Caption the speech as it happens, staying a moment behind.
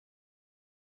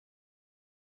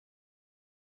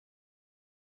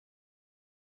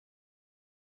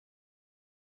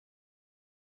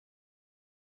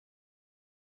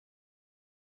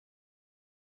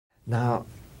Now,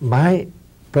 my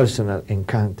personal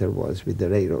encounter was with the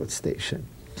railroad station.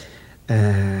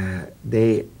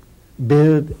 They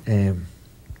built a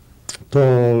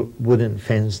tall wooden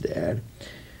fence there,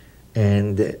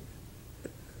 and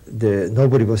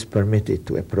nobody was permitted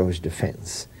to approach the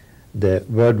fence. The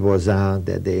word was out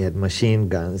that they had machine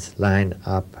guns lined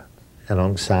up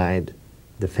alongside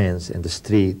the fence and the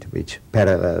street which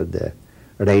paralleled the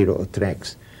railroad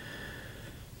tracks.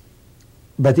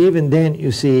 But even then,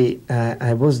 you see,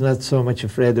 I was not so much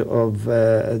afraid of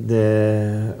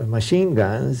the machine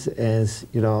guns as,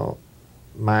 you know,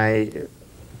 my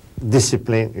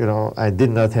discipline. You know, I did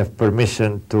not have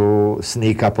permission to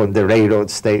sneak up on the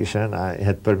railroad station. I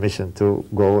had permission to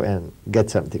go and get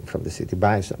something from the city,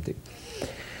 buy something.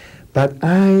 But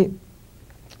I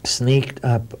sneaked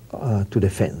up to the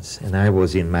fence, and I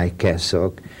was in my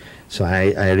cassock. So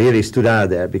I really stood out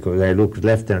there because I looked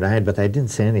left and right, but I didn't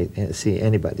see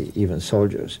anybody, even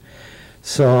soldiers.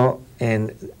 So,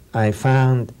 and I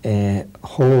found a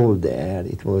hole there.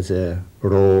 It was a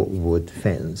raw wood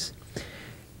fence.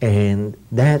 And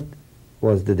that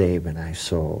was the day when I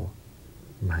saw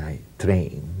my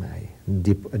train, my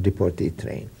deported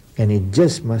train. And it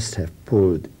just must have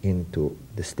pulled into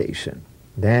the station.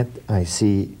 That I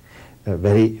see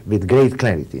with great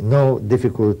clarity, no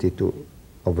difficulty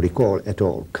of recall at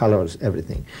all, colors,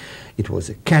 everything. It was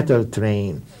a cattle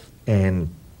train, and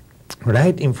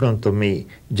right in front of me,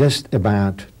 just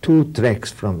about 2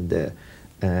 tracks from the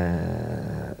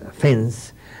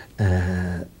fence,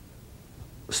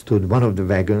 stood one of the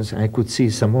wagons. I could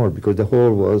see some more because the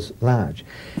hole was large,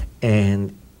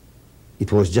 and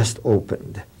it was just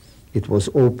opened. It was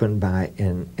opened by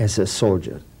an SS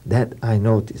soldier. That I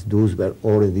noticed. Those were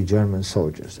already German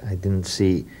soldiers. I didn't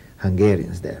see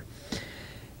Hungarians there.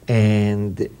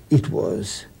 And it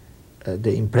was,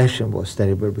 the impression was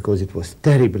terrible because it was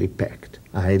terribly packed.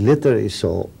 I literally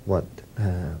saw what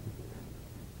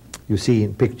you see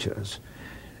in pictures,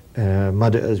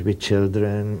 mothers with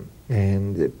children,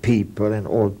 and people, and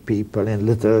old people, and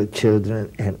little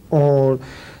children, and all.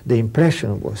 The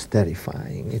impression was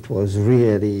terrifying. It was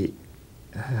really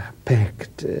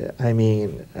packed,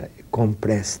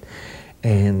 compressed.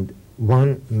 And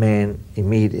one man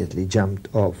immediately jumped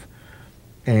off.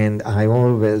 And I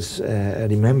always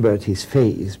remembered his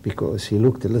face because he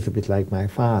looked a little bit like my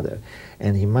father,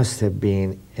 and he must have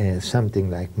been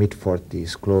something like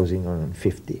mid-40s, closing on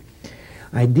 50.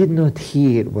 I did not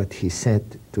hear what he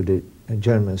said to the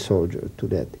German soldier, to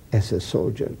that SS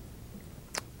soldier,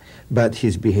 but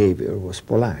his behavior was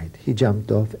polite. He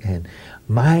jumped off, and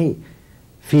my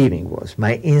feeling was,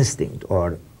 my instinct,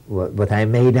 or what I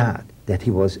made out, that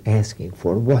he was asking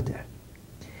for water.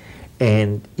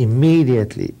 And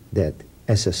immediately that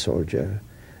SS soldier,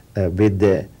 with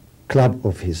the club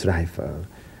of his rifle,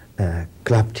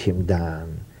 clapped him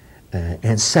down,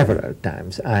 and several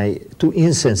times, to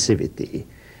insensitivity,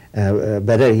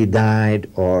 whether he died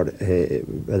or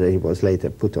whether he was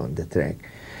later put on the track.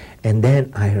 And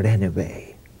then I ran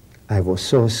away. I was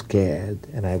so scared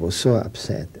and I was so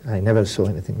upset. I never saw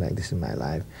anything like this in my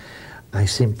life. I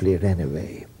simply ran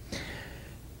away.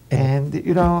 And,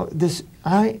 you know, this,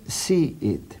 I see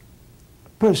it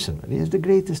personally as the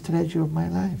greatest tragedy of my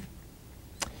life.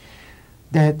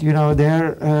 That, you know,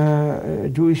 there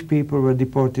Jewish people were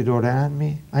deported around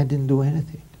me. I didn't do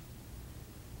anything.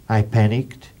 I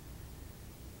panicked.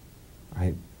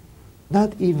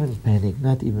 Not even panic,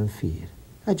 not even fear.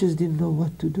 I just didn't know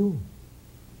what to do.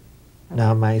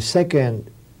 Now, my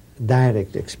second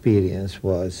direct experience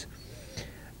was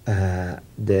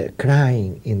the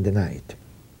crying in the night.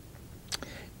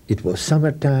 It was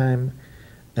summertime,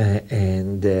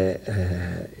 and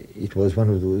it was one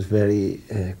of those very,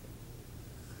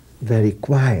 very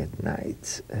quiet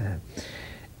nights.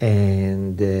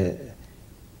 And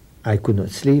I could not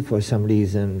sleep for some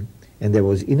reason, and there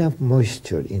was enough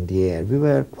moisture in the air. We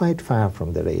were quite far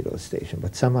from the railroad station,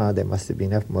 but somehow there must have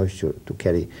been enough moisture to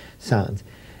carry sounds.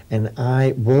 And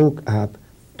I woke up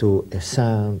to a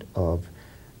sound of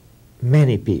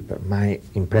many people. My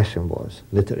impression was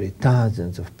literally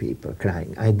thousands of people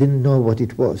crying. I didn't know what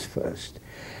it was first.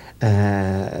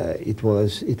 It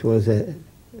was a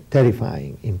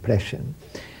terrifying impression.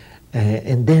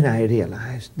 And then I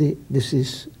realized this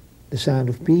is the sound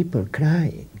of people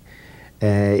crying.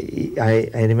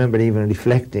 I remember even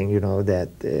reflecting, you know,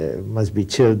 that must be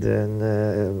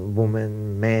children,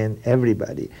 women, men,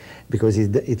 everybody, because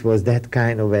it was that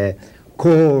kind of a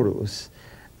chorus,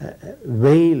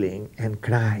 wailing and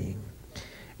crying.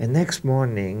 And next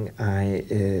morning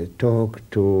I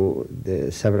talked to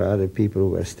the several other people who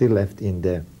were still left in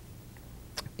the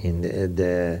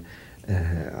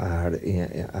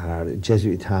our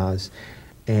Jesuit house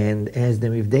and asked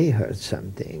them if they heard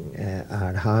something,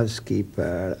 our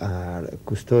housekeeper, our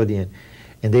custodian,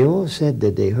 and they all said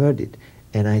that they heard it.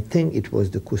 And I think it was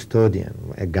the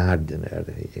custodian, a gardener,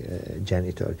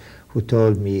 janitor, who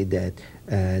told me that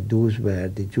those were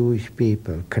the Jewish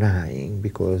people crying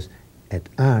because at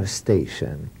our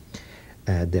station,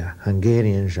 the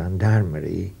Hungarian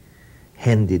gendarmerie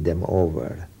handed them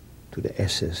over to the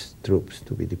SS troops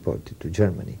to be deported to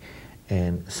Germany.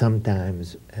 And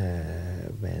sometimes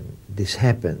when this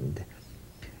happened,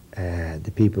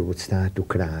 the people would start to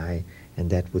cry, and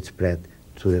that would spread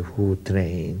to the whole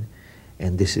train,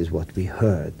 and this is what we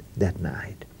heard that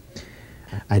night.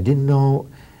 I didn't know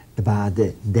about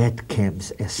the death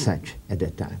camps as such at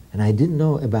that time, and I didn't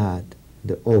know about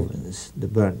the ovens, the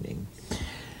burning.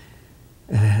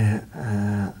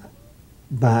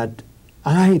 But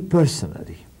I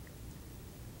personally,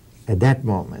 at that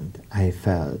moment, I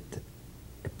felt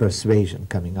a persuasion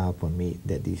coming up on me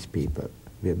that these people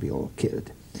will be all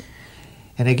killed.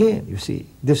 And again, you see,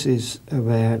 this is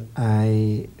where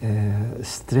I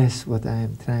stress what I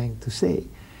am trying to say.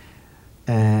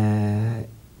 I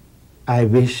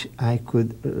wish I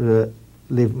could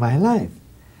live my life.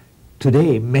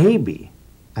 Today, maybe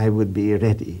I would be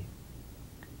ready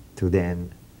to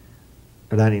then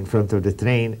run in front of the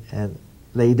train and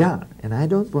lay down. And I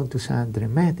don't want to sound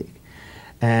dramatic.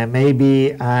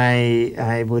 Maybe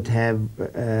I would have,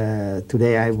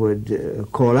 today I would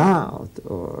call out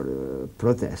or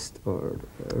protest or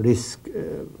risk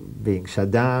being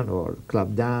shut down or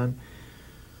clapped down.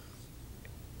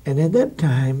 And at that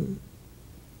time,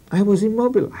 I was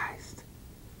immobilized.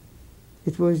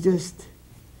 It was just,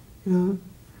 you know,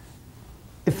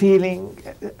 a feeling,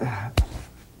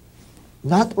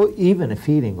 not even a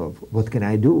feeling of what can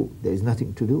I do, there is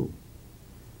nothing to do.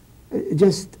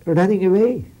 Just running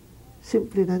away,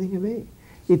 simply running away.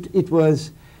 It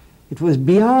was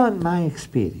beyond my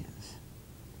experience.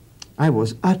 I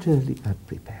was utterly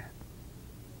unprepared.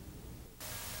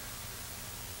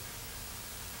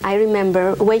 I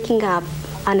remember waking up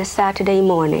on a Saturday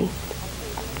morning.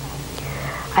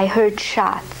 I heard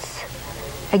shots.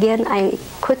 Again, I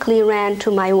quickly ran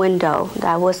to my window.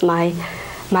 That was my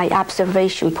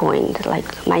observation point.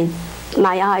 Like my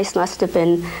eyes must have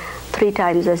been 3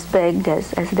 times as big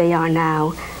as they are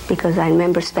now, because I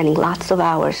remember spending lots of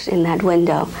hours in that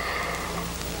window.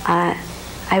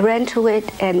 I ran to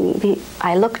it and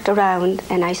I looked around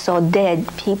and I saw dead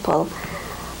people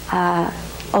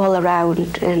all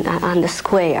around on the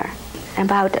square.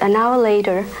 About an hour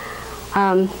later,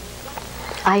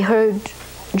 I heard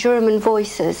German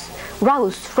voices.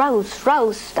 Raus, raus,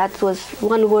 raus. That was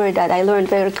one word that I learned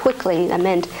very quickly. That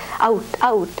meant out,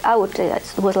 out, out.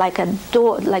 It was like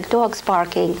like dogs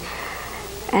barking.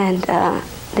 And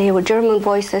they were German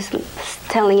voices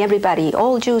telling everybody,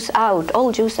 all Jews out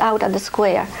of the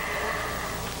square.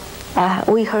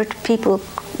 We heard people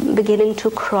beginning to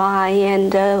cry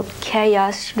and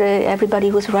chaos.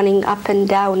 Everybody was running up and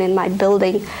down in my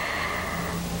building.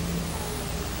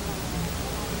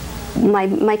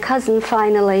 My cousin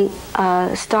finally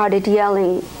started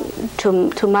yelling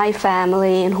to my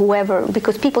family and whoever,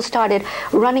 because people started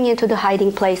running into the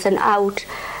hiding place and out.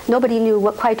 Nobody knew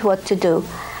quite what to do.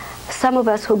 Some of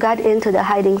us who got into the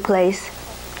hiding place,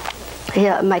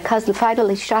 my cousin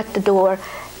finally shut the door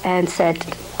and said,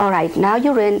 all right, now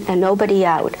you're in and nobody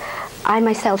out. I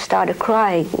myself started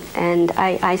crying, and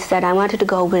I said I wanted to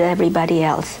go with everybody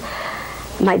else.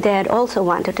 My dad also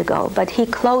wanted to go, but he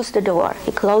closed the door.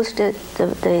 He closed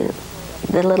the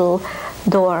little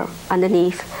door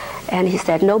underneath, and he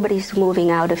said, nobody's moving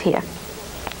out of here.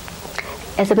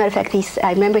 As a matter of fact,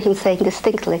 I remember him saying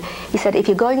distinctly, he said, if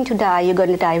you're going to die, you're going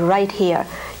to die right here.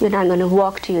 You're not going to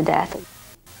walk to your death.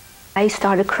 I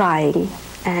started crying,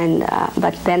 and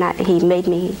but then he made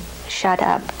me shut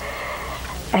up.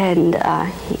 And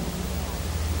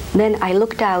then I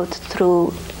looked out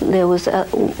through, there was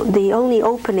the only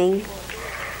opening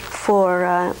for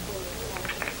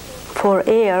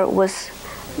air was,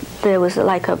 there was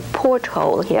like a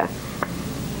porthole here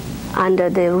under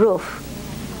the roof.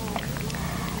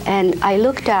 And I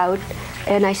looked out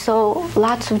and I saw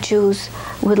lots of Jews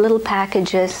with little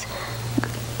packages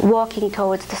walking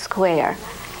towards the square.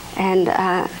 And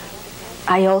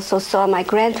I also saw my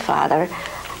grandfather,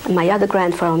 my other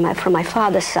grandfather from my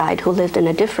father's side, who lived in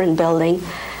a different building,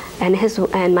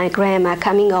 and my grandma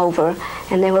coming over,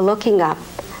 and they were looking up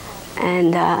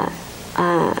and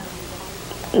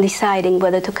deciding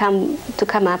whether to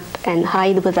come up and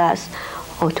hide with us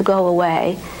or to go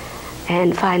away.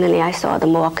 And finally I saw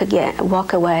them walk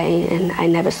away, and I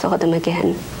never saw them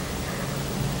again.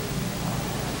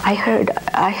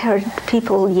 I heard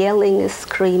people yelling and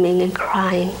screaming and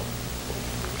crying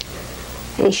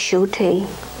and shooting,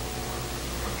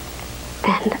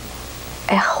 and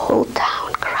a whole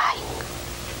town crying.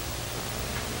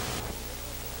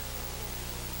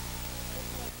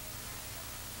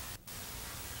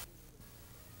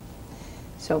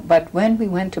 So, but when we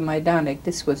went to Majdanek,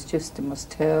 this was just the most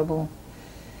terrible.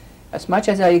 As much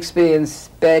as I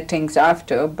experienced bad things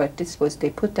after, but this was, they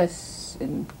put us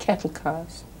in cattle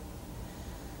cars.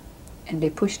 And they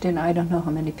pushed in I don't know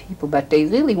how many people, but they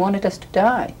really wanted us to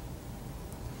die.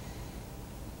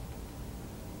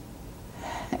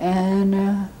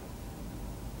 And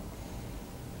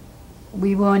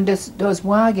we were in those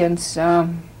wagons. I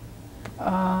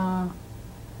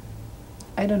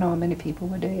don't know how many people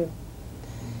were there.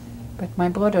 But my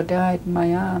brother died in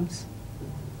my arms.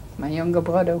 My younger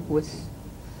brother who was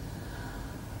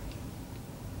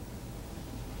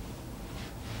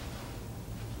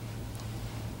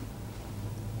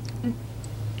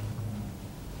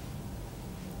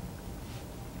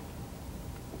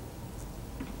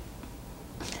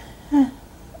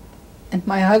and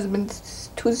my husband's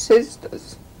two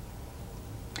sisters.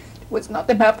 There was not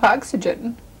enough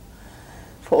oxygen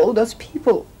for all those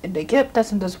people, and they kept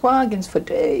us in those wagons for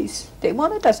days. They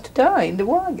wanted us to die in the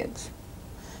wagons.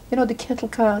 You know, the cattle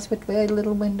cars with very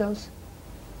little windows.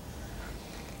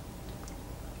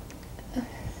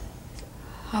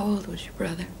 How old was your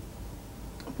brother?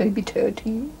 Maybe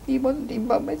 13. He wasn't even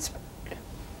by my side.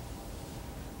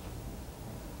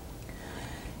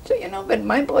 So, you know, when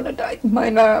my brother died in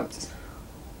my arms,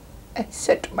 I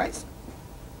said to myself,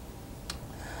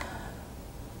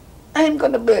 I'm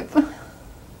gonna live.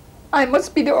 I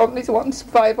must be the only one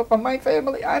survivor for my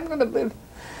family. I'm gonna live.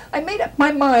 I made up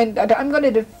my mind that I'm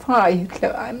gonna defy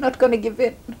Hitler. I'm not gonna give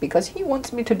in. Because he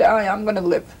wants me to die, I'm gonna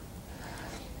live.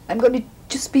 I'm gonna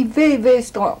just be very, very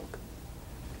strong.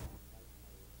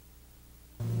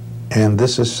 And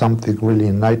this is something really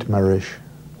nightmarish.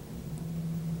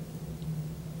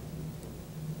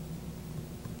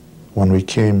 When we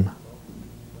came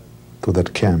to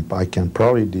that camp, I can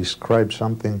probably describe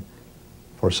something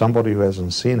for somebody who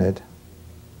hasn't seen it,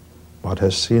 but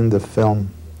has seen the film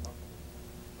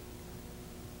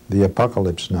The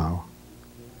Apocalypse Now.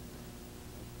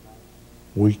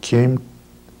 We came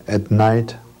at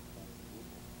night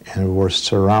and we were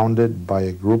surrounded by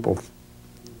a group of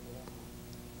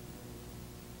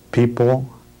people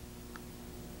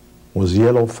with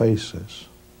yellow faces.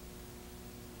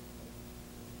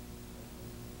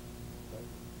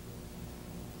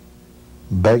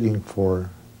 Begging for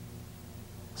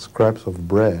scraps of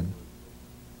bread,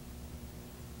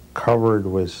 covered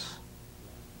with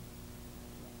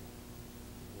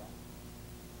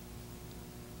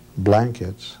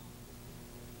blankets,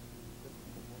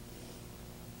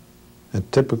 a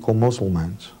typical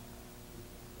Muslims.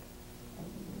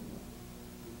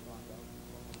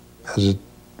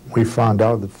 We found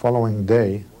out the following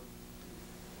day,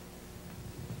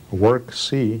 Work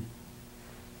C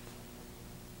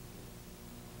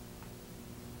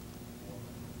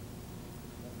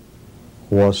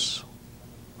was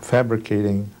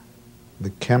fabricating the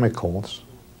chemicals,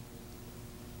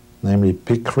 namely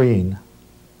picrine,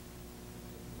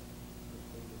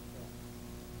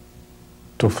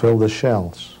 to fill the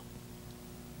shells.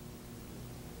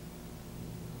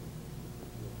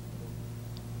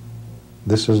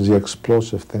 This is the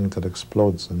explosive thing that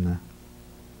explodes in the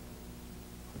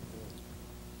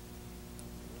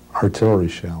artillery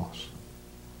shells.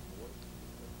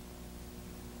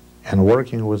 And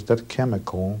working with that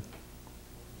chemical,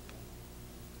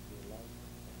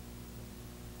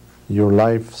 your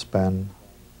lifespan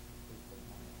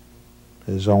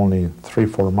is only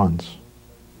 3-4 months.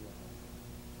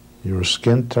 Your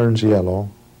skin turns yellow,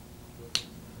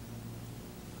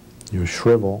 you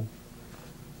shrivel,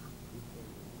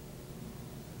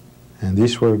 and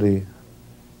these were the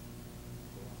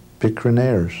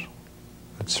picrinaires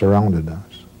that surrounded us.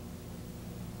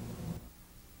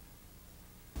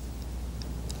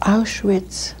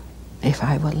 Auschwitz, if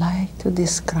I would like to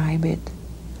describe it,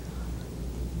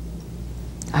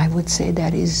 I would say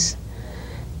there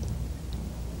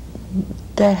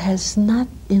has not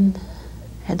been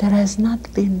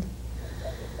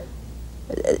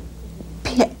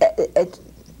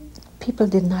people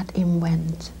did not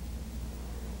invent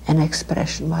an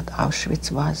expression what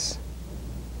Auschwitz was.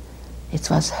 It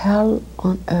was hell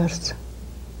on earth.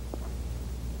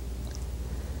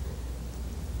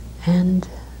 And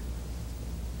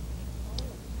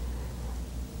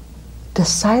the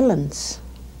silence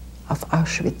of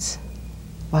Auschwitz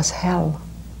was hell.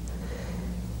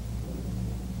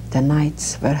 The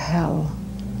nights were hell.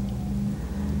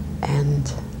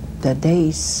 And the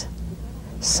days,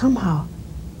 somehow,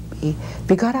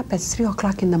 we got up at 3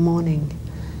 o'clock in the morning,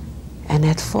 and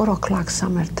at 4 o'clock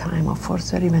summertime, or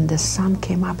 4:30, when the sun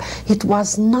came up, it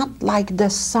was not like the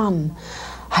sun.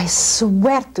 I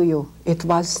swear to you, it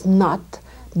was not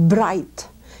bright.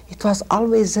 It was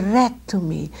always red to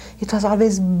me. It was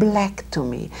always black to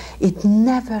me. It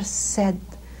never said,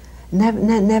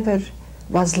 never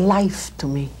was life to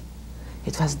me.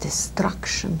 It was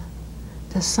destruction.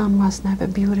 The sun was never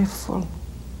beautiful.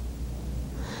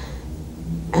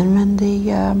 And when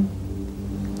the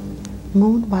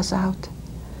moon was out,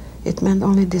 it meant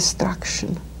only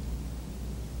destruction.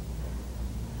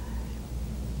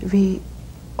 We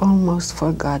almost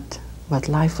forgot what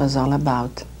life was all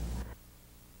about.